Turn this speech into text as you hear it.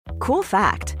Cool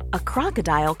fact, a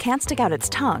crocodile can't stick out its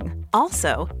tongue.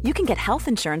 Also, you can get health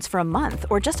insurance for a month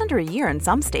or just under a year in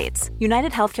some states.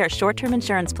 United Healthcare short-term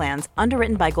insurance plans,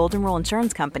 underwritten by Golden Rule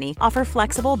Insurance Company, offer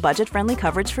flexible, budget-friendly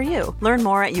coverage for you. Learn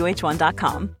more at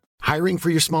uh1.com. Hiring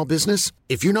for your small business?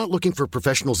 If you're not looking for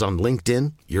professionals on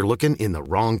LinkedIn, you're looking in the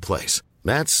wrong place.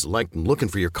 That's like looking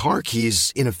for your car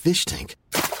keys in a fish tank.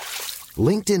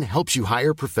 LinkedIn helps you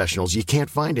hire professionals you can't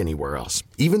find anywhere else,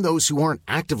 even those who aren't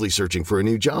actively searching for a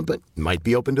new job but might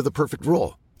be open to the perfect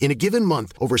role. In a given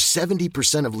month, over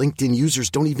 70% of LinkedIn users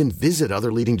don't even visit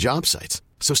other leading job sites.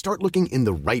 So start looking in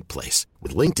the right place.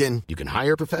 With LinkedIn, you can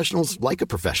hire professionals like a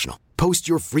professional. Post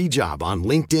your free job on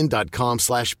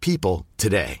linkedin.com/people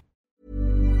today.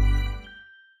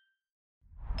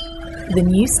 The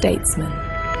New Statesman.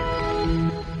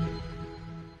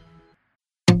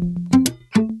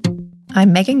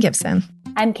 I'm Megan Gibson.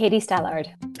 I'm Katie Stallard.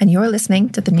 And you're listening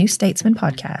to the New Statesman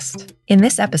podcast. In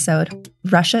this episode,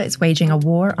 Russia is waging a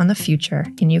war on the future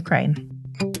in Ukraine.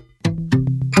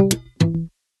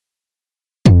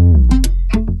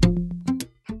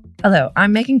 Hello,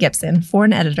 I'm Megan Gibson,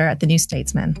 foreign editor at the New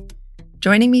Statesman.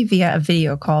 Joining me via a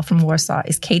video call from Warsaw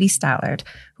is Katie Stallard,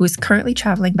 who is currently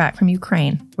traveling back from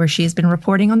Ukraine, where she has been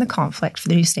reporting on the conflict for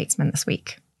the New Statesman this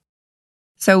week.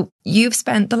 So you've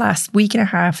spent the last week and a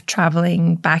half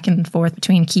traveling back and forth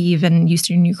between Kyiv and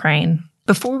Eastern Ukraine.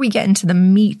 Before we get into the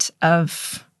meat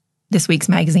of this week's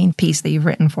magazine piece that you've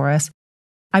written for us,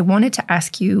 I wanted to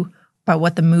ask you about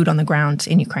what the mood on the ground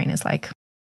in Ukraine is like.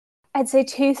 I'd say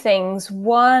two things.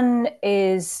 One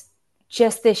is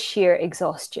just this sheer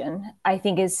exhaustion. I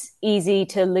think is easy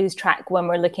to lose track when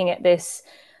we're looking at this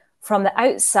from the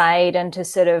outside and to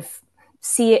sort of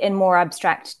see it in more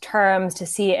abstract terms, to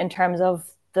see it in terms of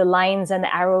the lines and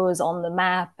the arrows on the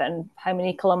map and how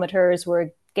many kilometers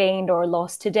were gained or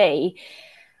lost today.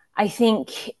 I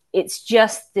think it's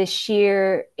just the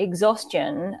sheer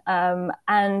exhaustion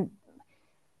and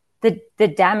the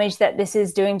damage that this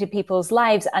is doing to people's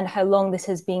lives and how long this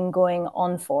has been going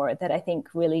on for that I think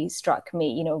really struck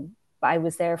me. You know, I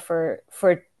was there for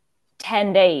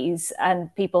 10 days and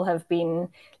people have been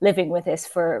living with this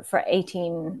for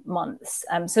 18 months.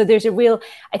 So there's a real,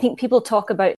 I think people talk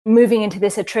about moving into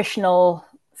this attritional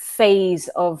phase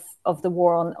of the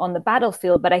war on the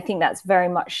battlefield, but I think that's very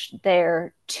much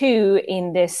there too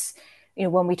in this, you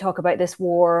know, when we talk about this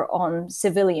war on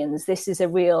civilians, this is a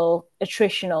real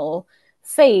attritional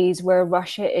phase where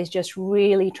Russia is just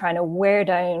really trying to wear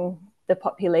down the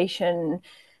population,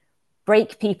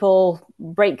 break people,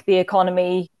 break the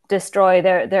economy, destroy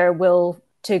their will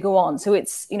to go on. So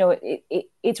it's, you know,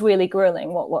 it's really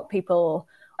grueling what people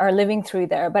are living through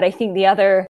there. But I think the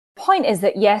other point is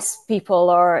that, yes, people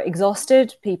are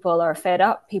exhausted, people are fed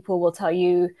up, people will tell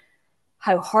you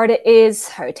how hard it is,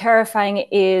 how terrifying it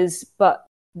is, but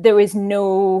there is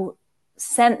no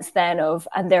sense then of,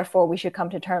 and therefore we should come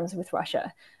to terms with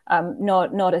Russia.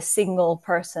 Not a single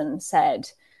person said,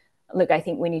 look, I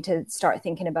think we need to start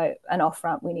thinking about an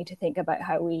off-ramp. We need to think about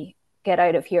how we get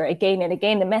out of here. Again and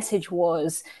again, the message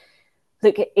was,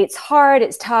 look, it's hard,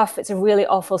 it's tough, it's a really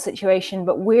awful situation,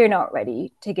 but we're not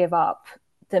ready to give up.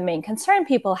 The main concern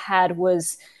people had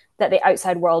was that the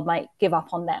outside world might give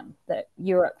up on them, that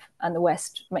Europe and the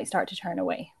West might start to turn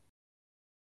away.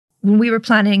 When we were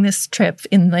planning this trip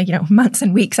in months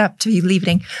and weeks up to you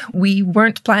leaving, we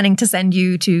weren't planning to send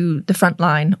you to the front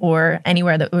line or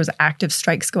anywhere that was active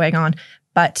strikes going on,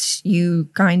 but you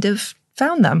kind of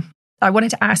found them. I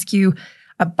wanted to ask you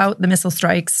about the missile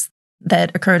strikes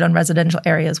that occurred on residential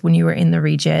areas when you were in the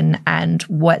region and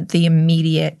what the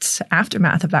immediate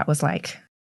aftermath of that was like.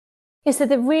 Yeah, so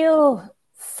the real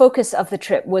focus of the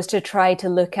trip was to try to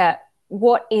look at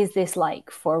what is this like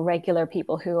for regular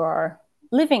people who are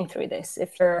living through this.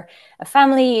 If you're a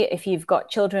family, if you've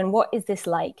got children, what is this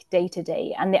like day to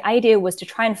day? And the idea was to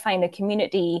try and find a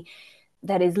community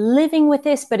that is living with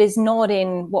this, but is not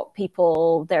in what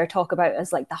people there talk about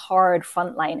as like the hard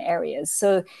frontline areas.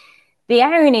 So the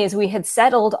irony is we had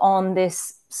settled on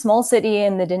this small city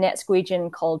in the Donetsk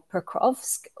region called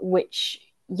Pokrovsk, which,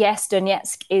 yes,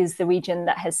 Donetsk is the region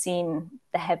that has seen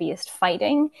the heaviest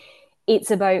fighting. It's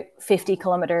about 50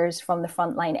 kilometers from the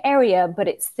frontline area, but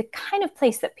it's the kind of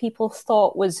place that people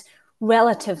thought was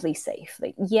relatively safe.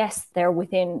 Like, yes, they're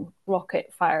within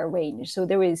rocket fire range. So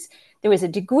there is a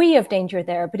degree of danger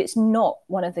there, but it's not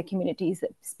one of the communities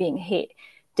that's being hit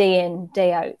day in,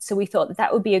 day out. So we thought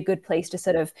that would be a good place to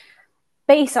sort of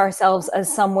base ourselves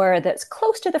as somewhere that's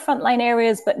close to the frontline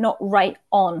areas, but not right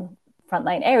on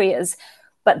frontline areas.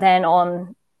 But then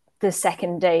on the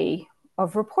second day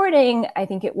of reporting, I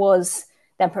think it was,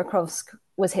 then Pokrovsk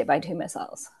was hit by 2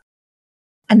 missiles.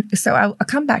 And so I'll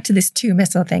come back to this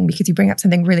 2-missile thing because you bring up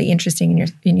something really interesting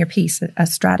in your piece, a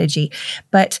strategy.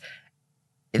 But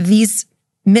these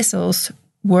missiles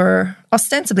were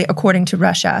ostensibly, according to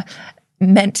Russia,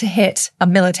 meant to hit a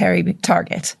military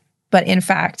target. But in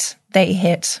fact, they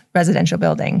hit residential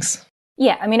buildings.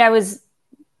 Yeah, I mean, I was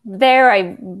there.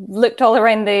 I looked all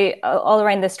around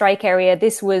the strike area.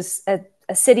 This was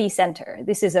a city center.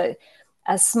 This is a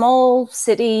small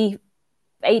city.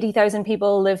 80,000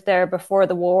 people lived there before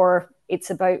the war. It's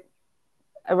about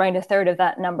around a third of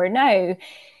that number now.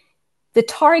 The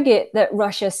target that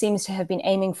Russia seems to have been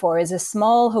aiming for is a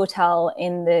small hotel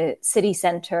in the city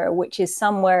center, which is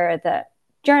somewhere that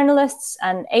journalists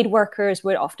and aid workers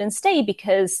would often stay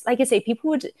because, like I say,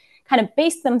 people would kind of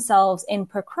base themselves in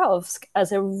Pokrovsk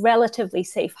as a relatively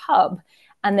safe hub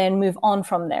and then move on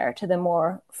from there to the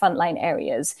more frontline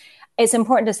areas. It's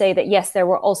important to say that, yes, there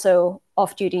were also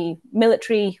off-duty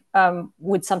military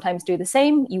would sometimes do the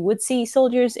same. You would see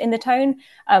soldiers in the town,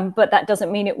 but that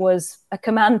doesn't mean it was a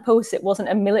command post. It wasn't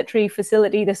a military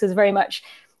facility. This was very much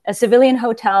a civilian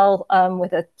hotel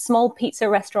with a small pizza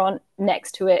restaurant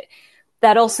next to it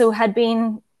that also had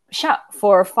been shut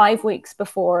for 5 weeks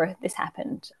before this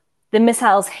happened. The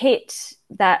missiles hit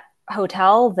that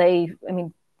hotel.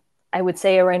 I would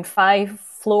say around 5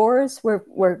 floors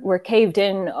were caved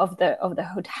in of the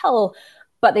hotel,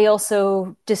 but they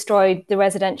also destroyed the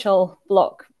residential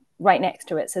block right next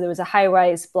to it. So there was a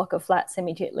high-rise block of flats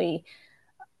immediately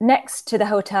next to the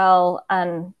hotel,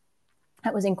 and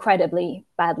that was incredibly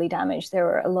badly damaged. There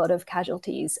were a lot of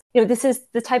casualties. This is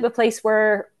the type of place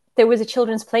where there was a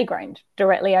children's playground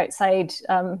directly outside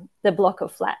the block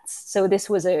of flats. So this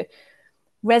was a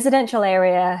residential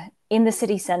area in the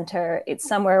city center. It's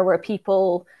somewhere where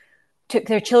people took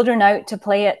their children out to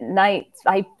play at night.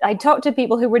 I talked to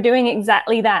people who were doing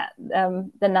exactly that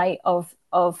the night of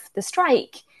the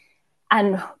strike.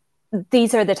 And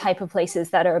these are the type of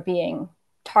places that are being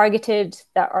targeted,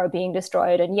 that are being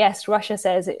destroyed. And yes, Russia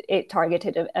says it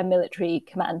targeted a military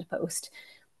command post,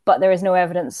 but there is no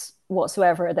evidence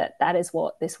whatsoever that is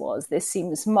what this was. This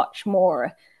seems much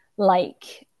more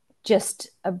like just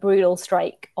a brutal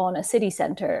strike on a city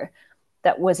center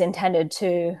that was intended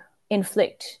to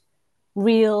inflict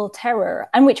real terror,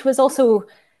 and which was also,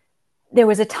 there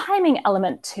was a timing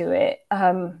element to it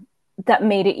that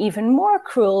made it even more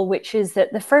cruel, which is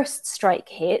that the first strike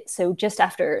hit, so just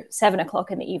after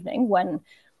 7:00 in the evening, when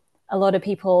a lot of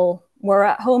people were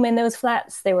at home in those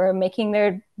flats, they were making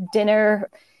their dinner,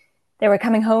 they were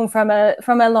coming home from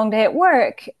a long day at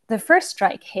work. The first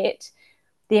strike hit,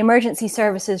 the emergency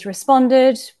services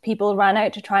responded, people ran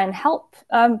out to try and help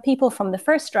people from the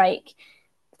first strike.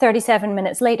 37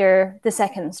 minutes later, the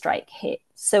second strike hit.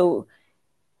 So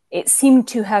it seemed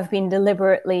to have been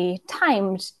deliberately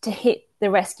timed to hit the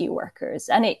rescue workers,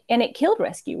 and it killed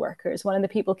rescue workers. One of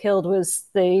the people killed was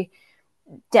the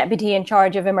deputy in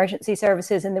charge of emergency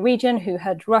services in the region who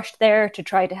had rushed there to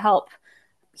try to help.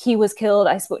 He was killed.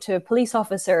 I spoke to a police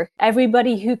officer.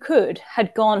 Everybody who could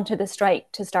had gone to the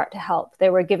strike to start to help. They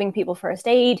were giving people first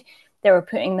aid. They were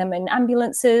putting them in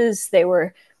ambulances. They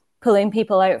were pulling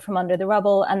people out from under the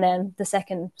rubble. And then the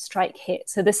second strike hit.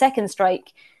 So the second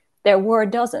strike, there were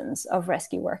dozens of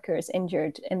rescue workers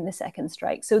injured in the second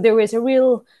strike. So there was a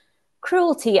real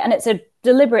cruelty, and it's a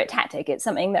deliberate tactic. It's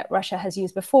something that Russia has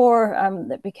used before,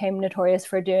 that became notorious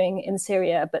for doing in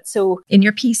Syria. But so in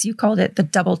your piece, you called it the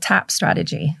double tap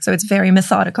strategy. So it's very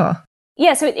methodical.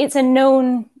 Yeah, so it's a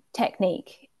known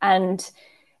technique, and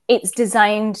it's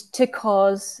designed to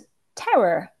cause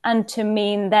terror and to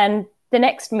mean then the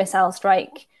next missile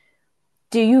strike.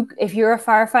 If you're a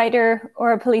firefighter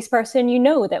or a police person, you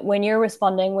know that when you're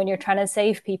responding, when you're trying to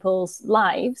save people's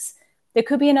lives, there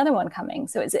could be another one coming.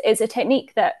 So it's a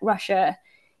technique that Russia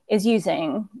is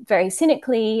using very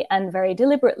cynically and very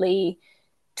deliberately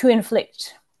to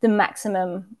inflict the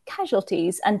maximum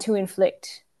casualties and to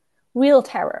inflict real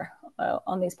terror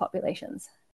on these populations.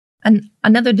 And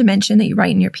another dimension that you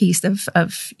write in your piece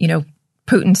of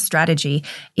Putin's strategy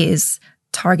is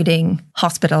targeting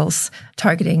hospitals,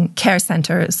 targeting care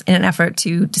centers in an effort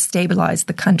to destabilize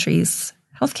the country's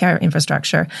healthcare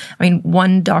infrastructure. I mean,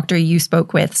 one doctor you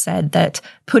spoke with said that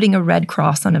putting a red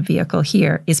cross on a vehicle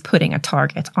here is putting a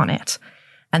target on it,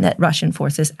 and that Russian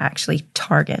forces actually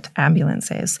target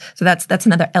ambulances. So that's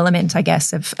another element, I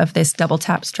guess, of this double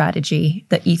tap strategy.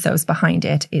 The ethos behind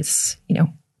it is,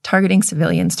 targeting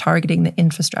civilians, targeting the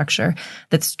infrastructure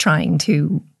that's trying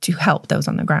to help those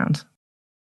on the ground.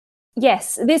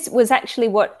 Yes, this was actually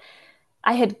what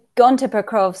I had gone to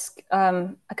Pokrovsk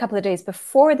a couple of days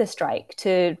before the strike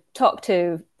to talk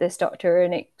to this doctor,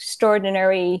 an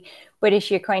extraordinary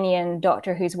British-Ukrainian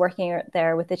doctor who's working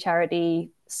there with the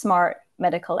charity smart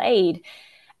medical aid.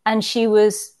 And she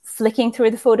was flicking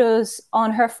through the photos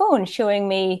on her phone, showing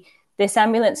me this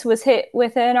ambulance was hit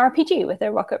with an RPG, with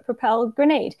a rocket-propelled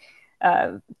grenade.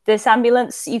 This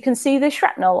ambulance, you can see the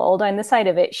shrapnel all down the side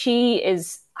of it. She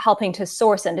is helping to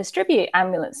source and distribute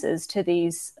ambulances to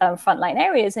these frontline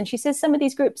areas. And she says some of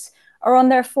these groups are on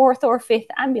their 4th or 5th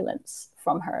ambulance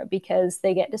from her because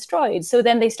they get destroyed. So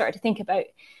then they start to think about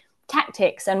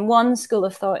tactics. And one school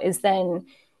of thought is then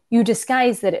you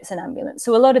disguise that it's an ambulance.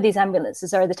 So a lot of these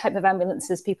ambulances are the type of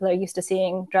ambulances people are used to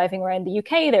seeing driving around the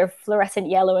UK. They're fluorescent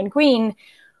yellow and green.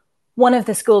 One of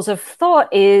the schools of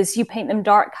thought is you paint them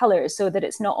dark colors so that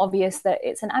it's not obvious that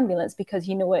it's an ambulance because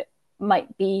you know it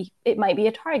might be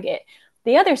a target.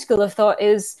 The other school of thought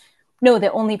is, no,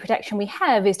 the only protection we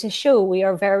have is to show we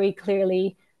are very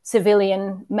clearly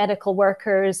civilian medical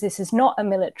workers. This is not a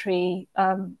military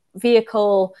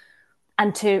vehicle.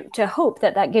 And to hope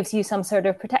that gives you some sort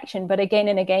of protection. But again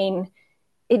and again,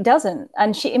 it doesn't.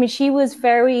 And she was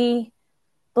very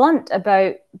blunt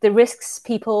about the risks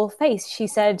people face. She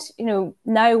said,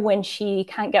 now when she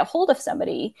can't get hold of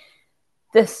somebody,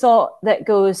 the thought that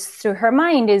goes through her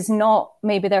mind is not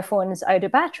maybe their phone is out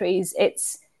of batteries.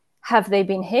 It's, have they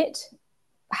been hit?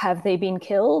 Have they been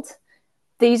killed?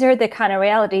 These are the kind of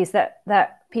realities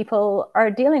that people are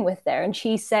dealing with there. And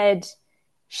she said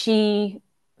she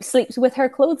sleeps with her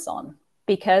clothes on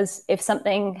because if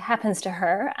something happens to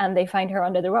her and they find her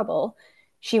under the rubble,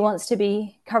 she wants to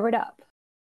be covered up.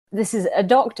 This is a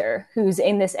doctor who's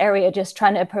in this area just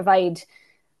trying to provide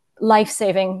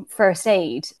life-saving first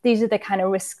aid. These are the kind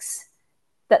of risks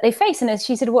that they face. And as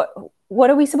she said, what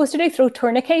are we supposed to do? Throw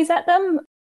tourniquets at them?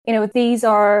 These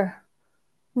are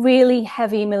really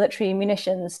heavy military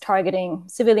munitions targeting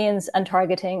civilians and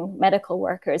targeting medical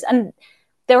workers. And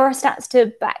there are stats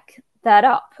to back that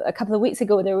up. A couple of weeks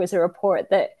ago, there was a report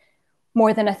that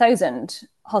more than 1,000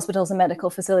 hospitals and medical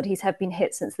facilities have been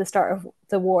hit since the start of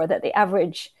the war, that the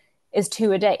average is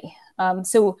 2 a day.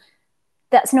 So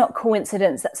that's not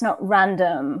coincidence. That's not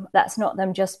random. That's not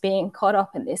them just being caught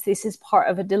up in this. This is part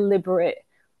of a deliberate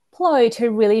ploy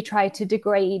to really try to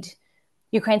degrade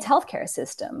Ukraine's healthcare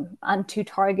system and to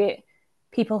target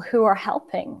people who are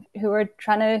helping, who are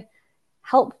trying to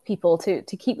help people to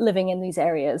keep living in these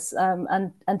areas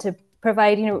and to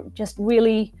provide, just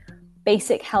really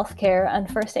basic healthcare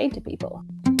and first aid to people.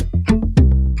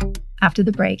 After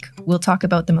the break, we'll talk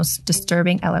about the most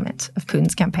disturbing element of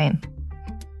Putin's campaign.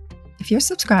 If you're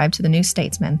subscribed to The New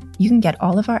Statesman, you can get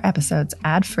all of our episodes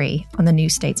ad-free on the New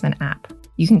Statesman app.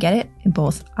 You can get it in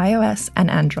both iOS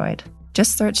and Android.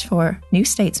 Just search for New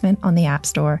Statesman on the App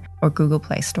Store or Google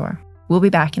Play Store. We'll be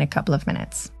back in a couple of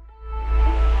minutes.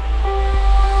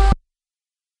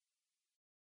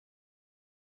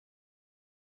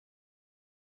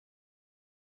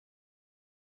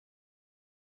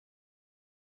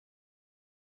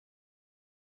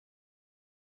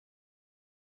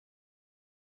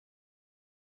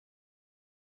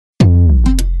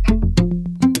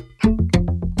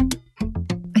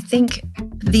 I think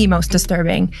the most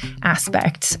disturbing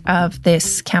aspect of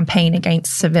this campaign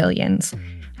against civilians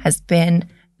has been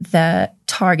the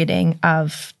targeting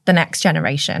of the next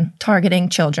generation, targeting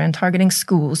children, targeting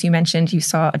schools. You mentioned you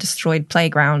saw a destroyed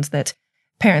playground that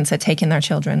parents had taken their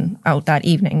children out that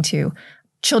evening to,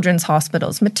 children's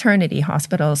hospitals, maternity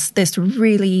hospitals, this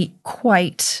really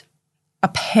quite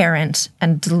apparent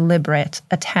and deliberate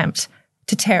attempt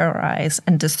to terrorize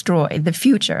and destroy the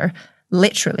future,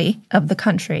 literally, of the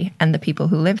country and the people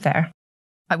who live there.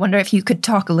 I wonder if you could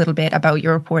talk a little bit about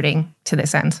your reporting to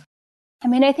this end.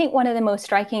 I think one of the most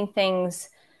striking things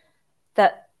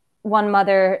that one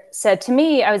mother said to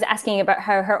me, I was asking about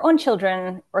how her own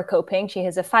children were coping. She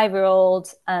has a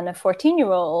 5-year-old and a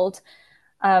 14-year-old,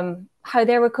 how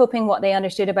they were coping, what they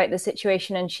understood about the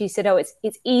situation. And she said,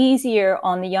 it's easier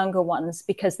on the younger ones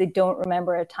because they don't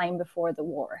remember a time before the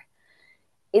war.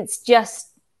 It's just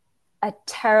a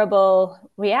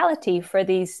terrible reality for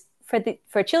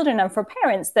children and for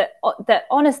parents that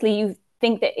honestly you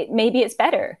think that maybe it's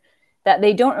better that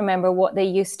they don't remember what they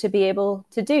used to be able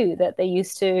to do, that they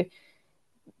used to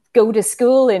go to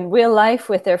school in real life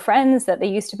with their friends, that they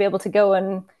used to be able to go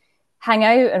and hang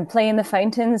out and play in the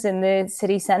fountains in the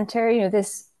city centre.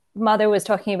 This mother was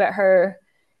talking about her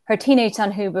teenage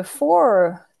son who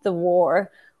before the war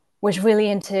was really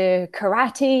into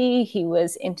karate, he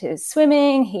was into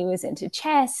swimming, he was into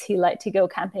chess, he liked to go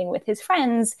camping with his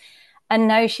friends. And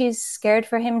now she's scared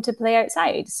for him to play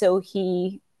outside. So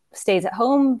he stays at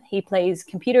home, he plays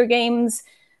computer games.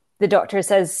 The doctor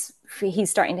says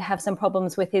he's starting to have some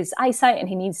problems with his eyesight and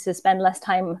he needs to spend less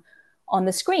time on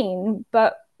the screen.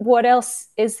 But what else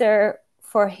is there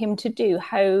for him to do?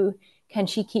 How can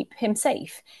she keep him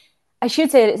safe? I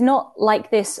should say that it's not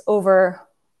like this over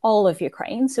all of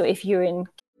Ukraine. So if you're in...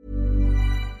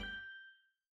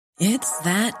 It's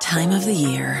that time of the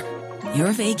year.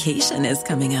 Your vacation is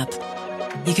coming up.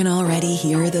 You can already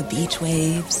hear the beach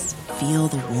waves, feel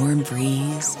the warm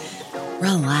breeze,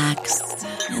 relax,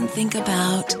 and think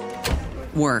about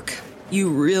work. You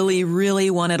really, really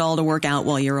want it all to work out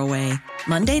while you're away.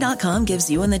 Monday.com gives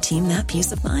you and the team that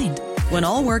peace of mind. When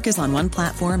all work is on one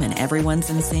platform and everyone's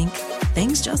in sync,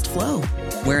 things just flow.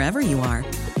 Wherever you are,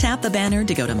 tap the banner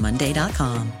to go to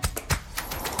Monday.com.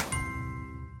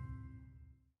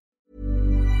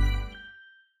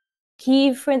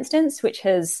 Kyiv, for instance, which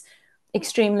has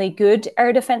extremely good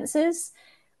air defenses,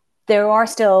 there are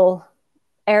still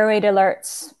air raid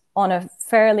alerts on a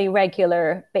fairly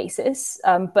regular basis.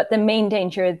 But the main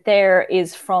danger there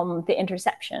is from the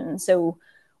interception. So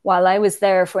while I was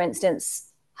there, for instance,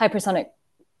 hypersonic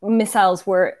missiles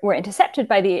were intercepted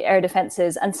by the air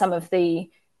defenses and some of the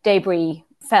debris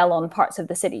fell on parts of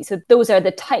the city. So those are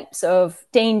the types of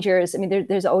dangers. I mean,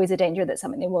 there's always a danger that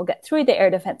something will get through the air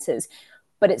defenses,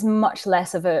 but it's much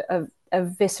less of a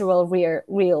visceral,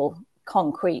 real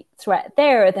concrete threat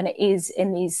there than it is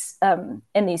in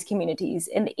these communities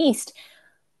in the East.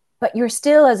 But you're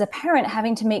still, as a parent,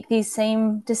 having to make these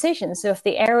same decisions. So if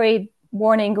the air raid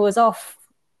warning goes off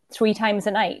 3 times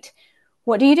a night,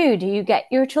 what do you do? Do you get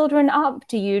your children up?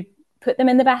 Do you put them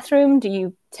in the bathroom? Do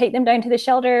you take them down to the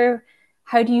shelter?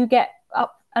 How do you get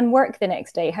up and work the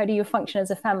next day? How do you function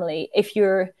as a family if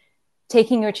you're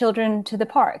taking your children to the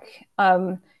park?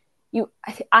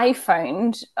 I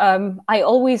found I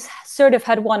always sort of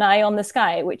had one eye on the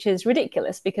sky, which is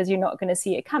ridiculous because you're not going to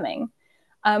see it coming.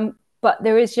 But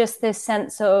there is just this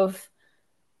sense of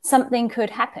something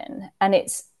could happen. And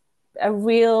it's a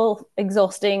real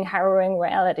exhausting, harrowing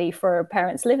reality for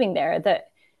parents living there, that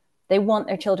they want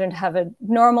their children to have a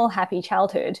normal, happy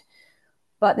childhood,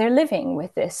 but they're living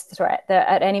with this threat that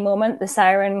at any moment the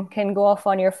siren can go off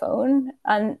on your phone.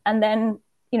 And then,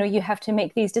 you have to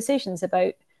make these decisions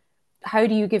about how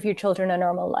do you give your children a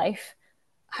normal life?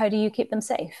 How do you keep them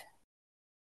safe?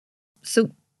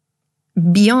 So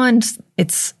beyond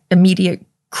its immediate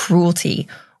cruelty,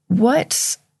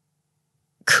 what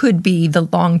could be the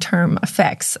long-term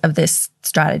effects of this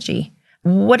strategy?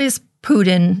 What is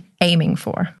Putin aiming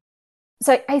for?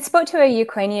 So I spoke to a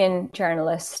Ukrainian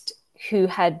journalist who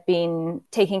had been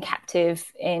taken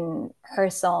captive in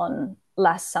Kherson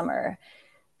last summer,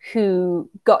 who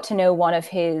got to know one of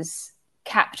his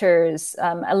captors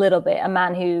a little bit, a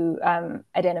man who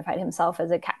identified himself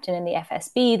as a captain in the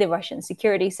FSB, the Russian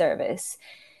security service.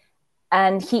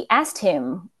 And he asked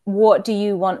him, what do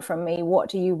you want from me? What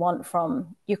do you want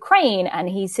from Ukraine? And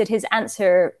he said his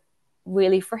answer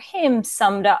really for him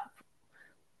summed up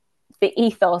the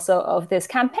ethos of this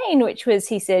campaign, which was,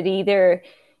 he said, either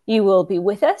you will be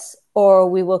with us or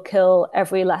we will kill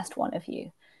every last one of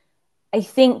you. I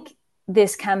think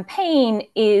this campaign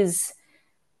is,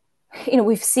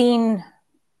 we've seen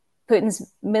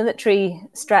Putin's military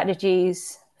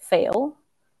strategies fail.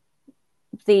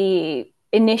 The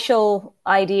initial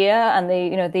idea and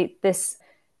this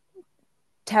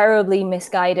terribly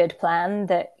misguided plan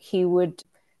that he would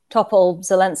topple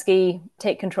Zelensky,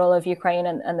 take control of Ukraine,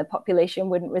 and the population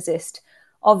wouldn't resist,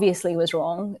 obviously was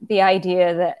wrong. The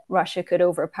idea that Russia could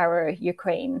overpower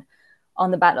Ukraine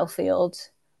on the battlefield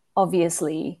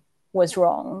obviously was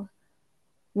wrong.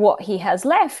 What he has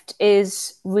left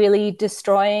is really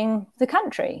destroying the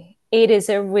country. It is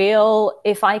a real,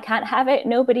 if I can't have it,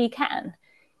 nobody can.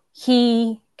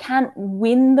 He can't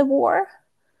win the war,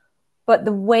 but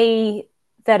the way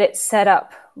that it's set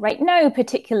up right now,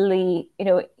 particularly,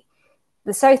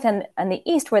 the south and the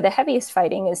east, where the heaviest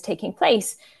fighting is taking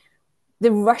place,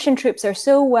 the Russian troops are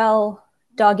so well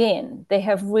dug in. They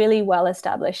have really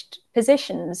well-established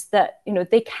positions that,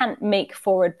 they can't make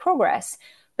forward progress,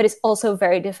 but it's also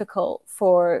very difficult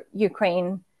for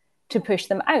Ukraine to push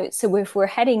them out. So if we're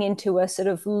heading into a sort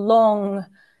of long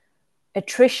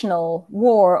attritional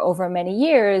war over many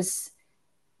years,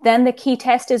 then the key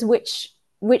test is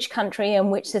which country and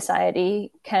which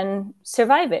society can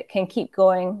survive it, can keep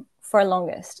going for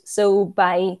longest. So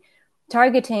by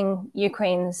targeting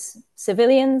Ukraine's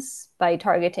civilians, by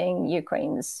targeting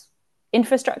Ukraine's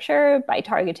infrastructure, by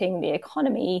targeting the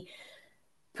economy,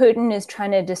 Putin is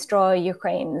trying to destroy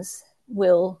Ukraine's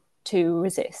will to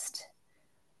resist.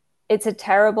 It's a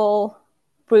terrible,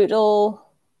 brutal,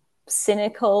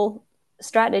 cynical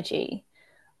strategy,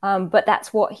 but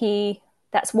that's what he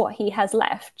has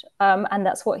left, and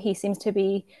that's what he seems to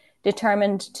be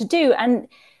determined to do. And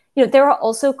there are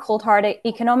also cold hard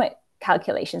economic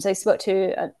calculations. I spoke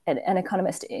to an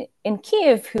economist in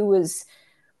Kiev who was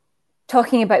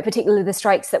talking about particularly the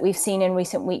strikes that we've seen in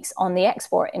recent weeks on the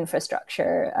export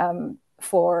infrastructure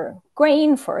for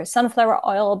grain, for sunflower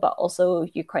oil, but also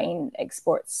Ukraine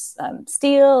exports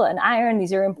steel and iron.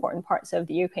 These are important parts of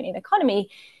the Ukrainian economy.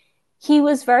 He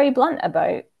was very blunt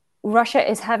about Russia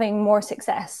is having more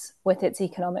success with its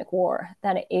economic war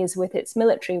than it is with its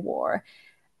military war.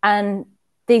 And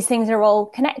these things are all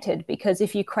connected, because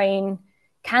if Ukraine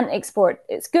can't export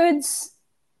its goods,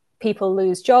 people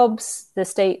lose jobs, the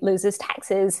state loses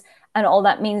taxes, and all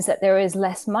that means that there is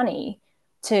less money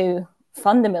to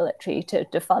fund the military,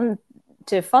 to fund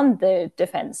the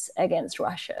defense against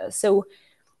Russia. So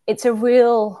it's a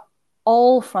real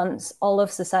all fronts, all of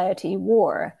society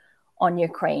war on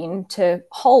Ukraine to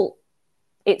halt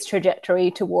its trajectory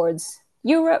towards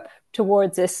Europe,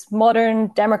 towards this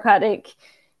modern democratic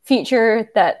future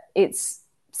that its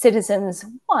citizens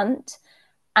want,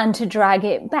 and to drag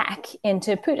it back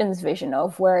into Putin's vision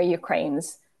of where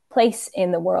Ukraine's place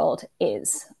in the world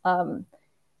is.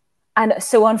 And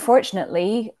so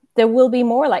unfortunately, there will be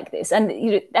more like this.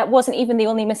 And that wasn't even the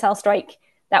only missile strike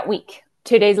that week.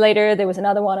 2 days later, there was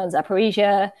another one on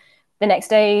Zaporizhia. The next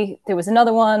day, there was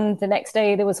another one. The next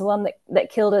day, there was one that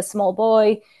killed a small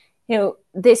boy.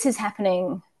 This is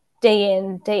happening day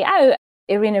in, day out.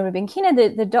 Irina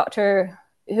Ryabkina, the doctor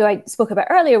who I spoke about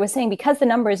earlier, was saying because the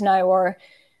numbers now are,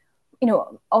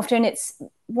 often it's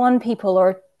 1 people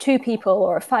or 2 people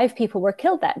or 5 people were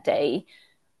killed that day,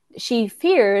 she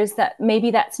fears that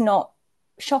maybe that's not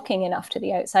shocking enough to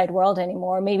the outside world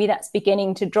anymore. Maybe that's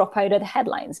beginning to drop out of the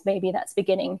headlines. Maybe that's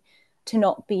beginning to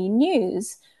not be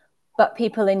news. But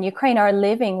people in Ukraine are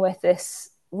living with this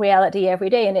reality every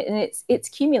day, and it's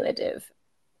cumulative.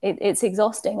 It's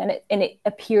exhausting, and it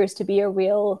appears to be a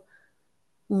real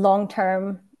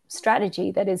long-term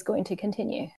strategy that is going to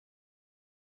continue.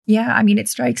 Yeah, I mean, it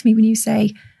strikes me when you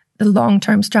say the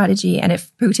long-term strategy, and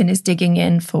if Putin is digging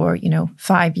in for,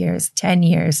 5 years, 10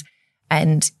 years,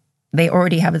 and they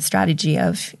already have a strategy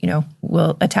of,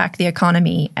 we'll attack the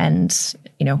economy and,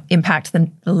 impact the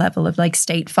level of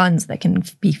state funds that can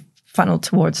be funneled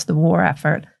towards the war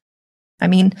effort. I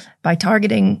mean, by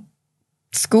targeting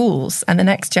schools and the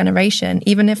next generation,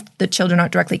 even if the children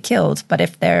aren't directly killed, but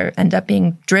if they end up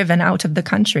being driven out of the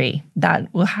country,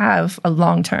 that will have a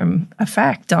long-term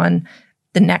effect on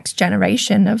the next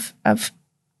generation of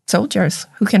soldiers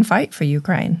who can fight for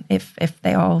Ukraine if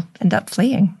they all end up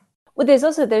fleeing. Well,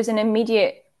 there's an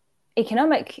immediate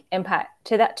economic impact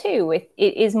to that too. It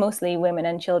is mostly women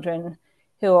and children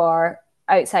who are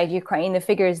outside Ukraine. The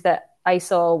figures that I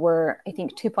saw were, I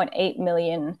think, 2.8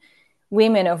 million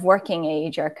women of working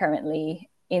age are currently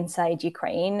inside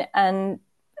Ukraine. And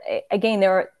again,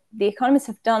 the economists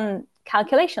have done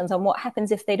calculations on what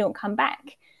happens if they don't come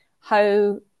back,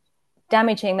 how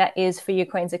damaging that is for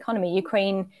Ukraine's economy.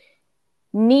 Ukraine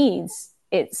needs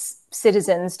its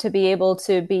citizens to be able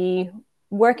to be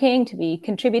working, to be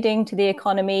contributing to the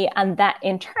economy, and that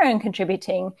in turn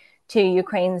contributing to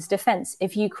Ukraine's defense.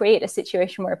 If you create a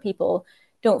situation where people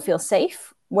don't feel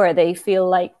safe, where they feel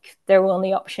like their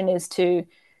only option is to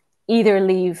either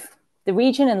leave the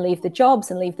region and leave the jobs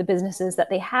and leave the businesses that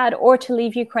they had, or to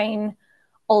leave Ukraine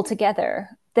altogether,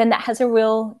 then that has a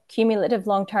real cumulative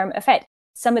long-term effect.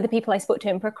 Some of the people I spoke to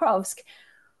in Pokrovsk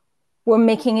were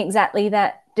making exactly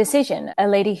that decision. A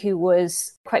lady who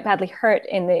was quite badly hurt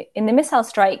in the missile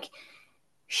strike,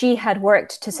 she had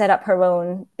worked to set up her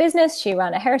own business. She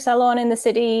ran a hair salon in the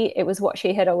city. It was what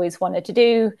she had always wanted to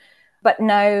do. But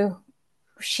now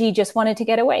she just wanted to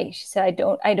get away. She said,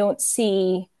 I don't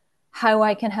see how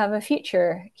I can have a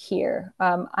future here.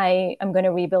 I am going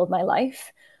to rebuild my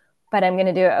life, but I'm going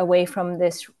to do it away from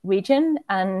this region.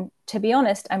 And to be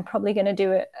honest, I'm probably going to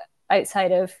do it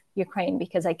outside of Ukraine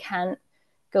because I can't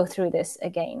go through this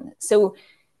again. So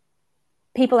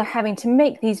people are having to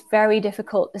make these very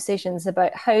difficult decisions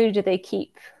about how do they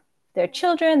keep their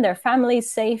children, their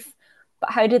families safe,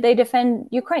 but how do they defend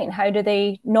Ukraine? How do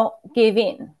they not give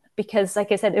in? Because,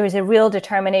 like I said, there was a real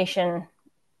determination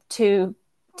to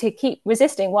keep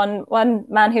resisting. One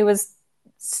man who was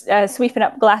sweeping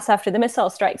up glass after the missile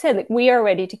strike said, "Look, we are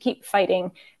ready to keep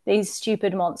fighting these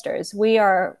stupid monsters. We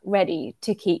are ready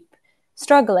to keep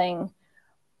struggling.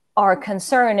 Our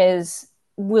concern is,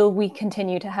 will we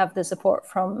continue to have the support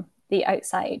from the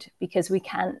outside? Because we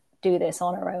can't do this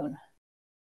on our own."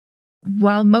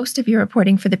 While most of your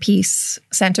reporting for the piece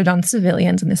centered on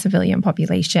civilians and the civilian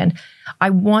population, I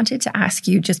wanted to ask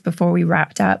you just before we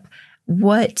wrapped up,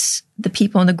 what the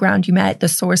people on the ground you met, the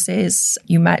sources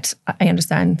you met, I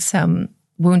understand some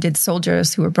wounded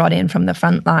soldiers who were brought in from the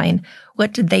front line.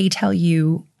 What did they tell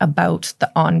you about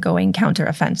the ongoing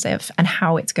counteroffensive and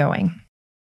how it's going?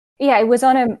 Yeah, I was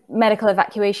on a medical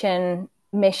evacuation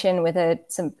mission with a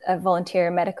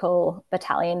volunteer medical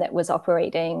battalion that was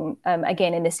operating,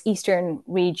 again, in this eastern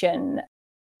region,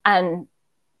 and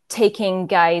taking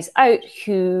guys out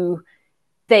who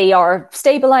they are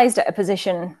stabilized at a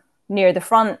position near the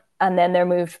front, and then they're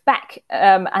moved back.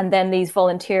 And then these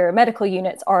volunteer medical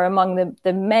units are among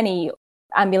the many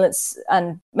ambulance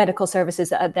and medical services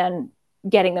that are then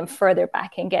getting them further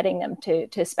back and getting them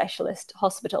to specialist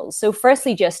hospitals. So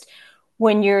firstly, just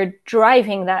when you're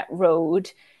driving that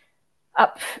road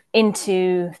up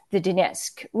into the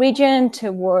Donetsk region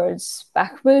towards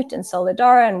Bakhmut and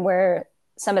Soledar, and where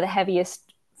some of the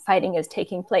heaviest fighting is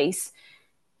taking place,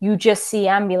 you just see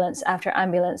ambulance after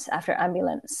ambulance after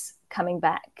ambulance coming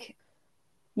back.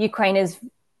 Ukraine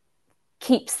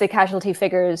keeps the casualty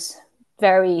figures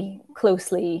very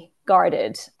closely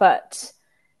guarded, but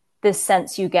the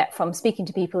sense you get from speaking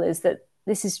to people is that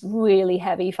this is really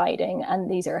heavy fighting and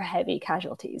these are heavy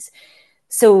casualties.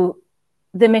 So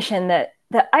the mission that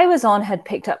I was on had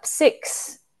picked up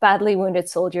 6 badly wounded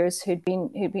soldiers who'd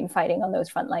been fighting on those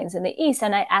front lines in the east,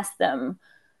 and I asked them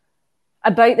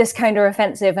about this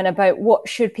counteroffensive and about what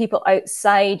should people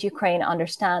outside Ukraine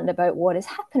understand about what is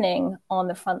happening on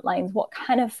the front lines, what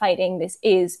kind of fighting this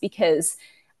is, because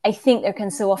I think there can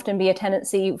so often be a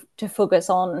tendency to focus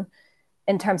on,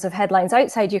 in terms of headlines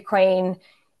outside Ukraine,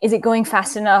 is it going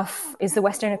fast enough? Is the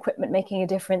Western equipment making a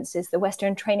difference? Is the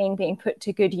Western training being put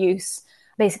to good use?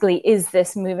 Basically, is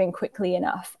this moving quickly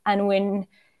enough? And when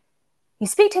you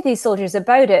speak to these soldiers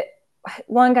about it,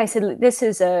 one guy said, this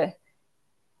is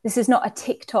not a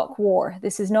TikTok war.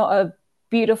 This is not a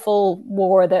beautiful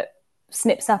war that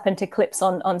snips up into clips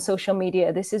on social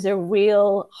media. This is a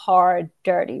real, hard,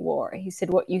 dirty war. He said,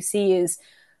 what you see is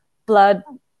blood,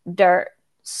 dirt,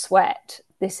 sweat.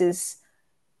 This is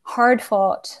hard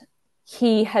fought.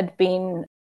 He had been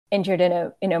injured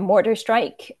in a mortar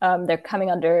strike. They're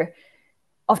coming under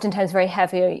oftentimes very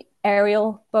heavy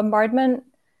aerial bombardment.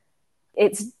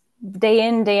 It's day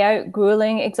in, day out,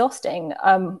 grueling, exhausting.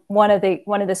 One of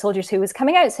the soldiers who was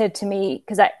coming out said to me,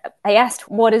 because I asked,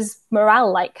 what is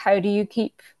morale like? How do you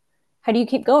keep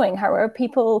going? How are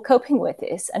people coping with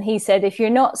this? And he said, if you're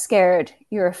not scared,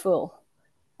 you're a fool.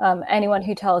 Anyone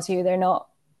who tells you they're not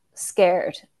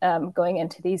scared going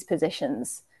into these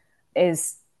positions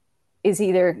is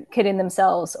either kidding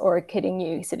themselves or kidding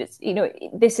you. He said,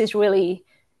 this is really,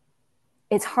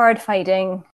 it's hard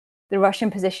fighting. The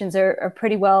Russian positions are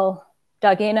pretty well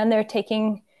dug in and they're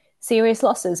taking serious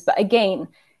losses. But again,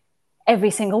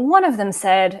 every single one of them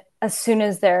said, as soon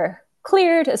as they're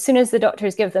cleared, as soon as the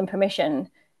doctors give them permission,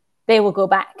 they will go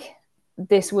back.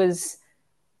 This was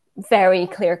very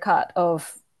clear cut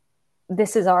of,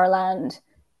 this is our land.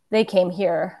 They came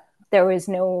here. There was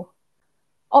no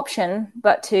option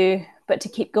but to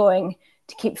keep going,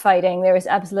 to keep fighting. There was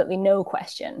absolutely no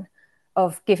question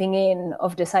of giving in,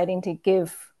 of deciding to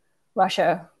give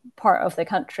Russia part of the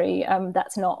country.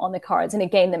 That's not on the cards. And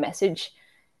again, the message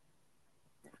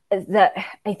that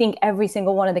I think every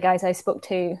single one of the guys I spoke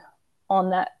to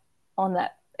on that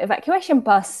evacuation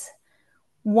bus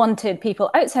wanted people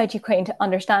outside Ukraine to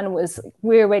understand was,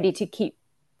 we're ready to keep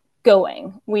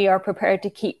going. We are prepared to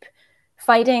keep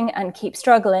fighting and keep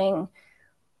struggling,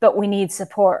 but we need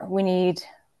support. We need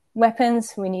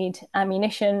weapons. We need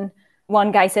ammunition.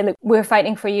 One guy said, look, we're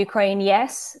fighting for Ukraine,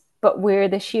 yes, but we're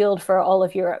the shield for all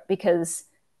of Europe because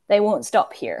they won't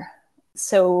stop here.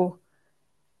 So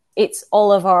it's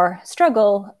all of our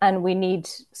struggle and we need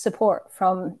support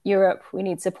from Europe. We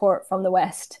need support from the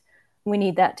West. We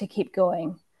need that to keep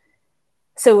going.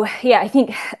 So yeah, I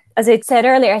think, as I said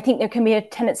earlier, I think there can be a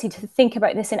tendency to think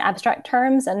about this in abstract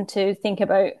terms and to think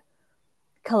about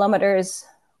kilometers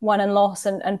won and lost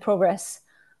and progress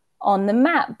on the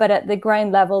map. But at the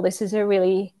ground level, this is a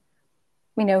really,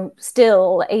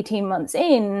 still 18 months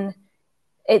in,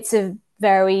 it's a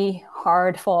very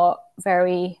hard fought,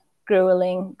 very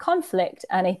grueling conflict.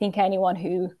 And I think anyone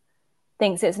who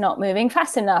thinks it's not moving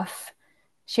fast enough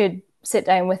should sit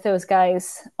down with those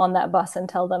guys on that bus and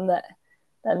tell them that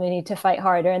they need to fight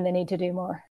harder and they need to do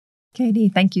more. Katie,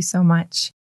 thank you so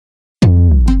much.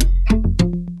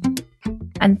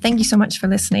 And thank you so much for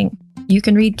listening. You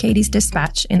can read Katie's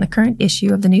dispatch in the current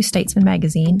issue of the New Statesman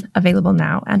magazine, available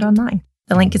now and online.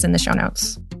 The link is in the show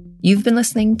notes. You've been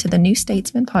listening to the New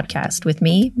Statesman podcast with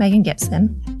me, Megan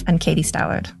Gibson, and Katie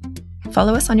Stallard.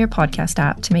 Follow us on your podcast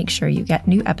app to make sure you get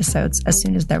new episodes as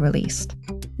soon as they're released.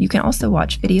 You can also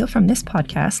watch video from this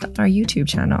podcast on our YouTube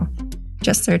channel.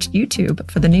 Just search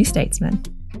YouTube for The New Statesman.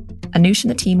 A Anoush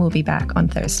and the team will be back on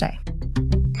Thursday.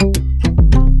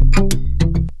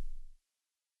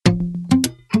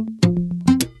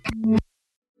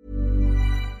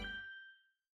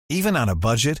 Even on a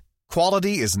budget,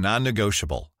 quality is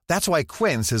non-negotiable. That's why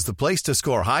Quince is the place to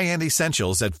score high-end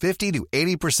essentials at 50 to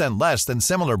 80% less than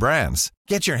similar brands.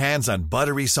 Get your hands on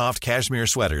buttery soft cashmere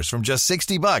sweaters from just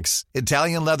 $60,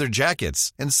 Italian leather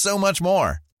jackets, and so much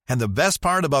more. And the best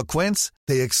part about Quince,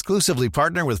 they exclusively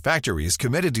partner with factories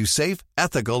committed to safe,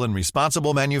 ethical, and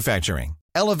responsible manufacturing.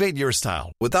 Elevate your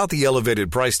style without the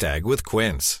elevated price tag with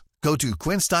Quince. Go to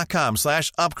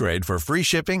quince.com/upgrade for free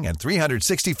shipping and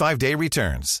 365-day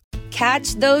returns.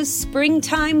 Catch those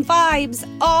springtime vibes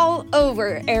all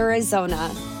over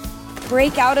Arizona.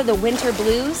 Break out of the winter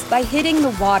blues by hitting the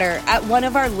water at one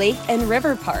of our lake and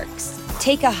river parks.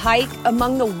 Take a hike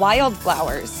among the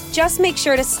wildflowers. Just make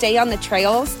sure to stay on the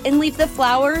trails and leave the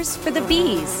flowers for the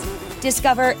bees.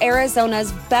 Discover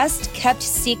Arizona's best kept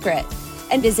secret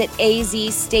and visit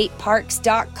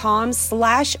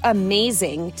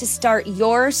azstateparks.com/amazing to start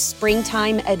your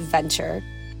springtime adventure.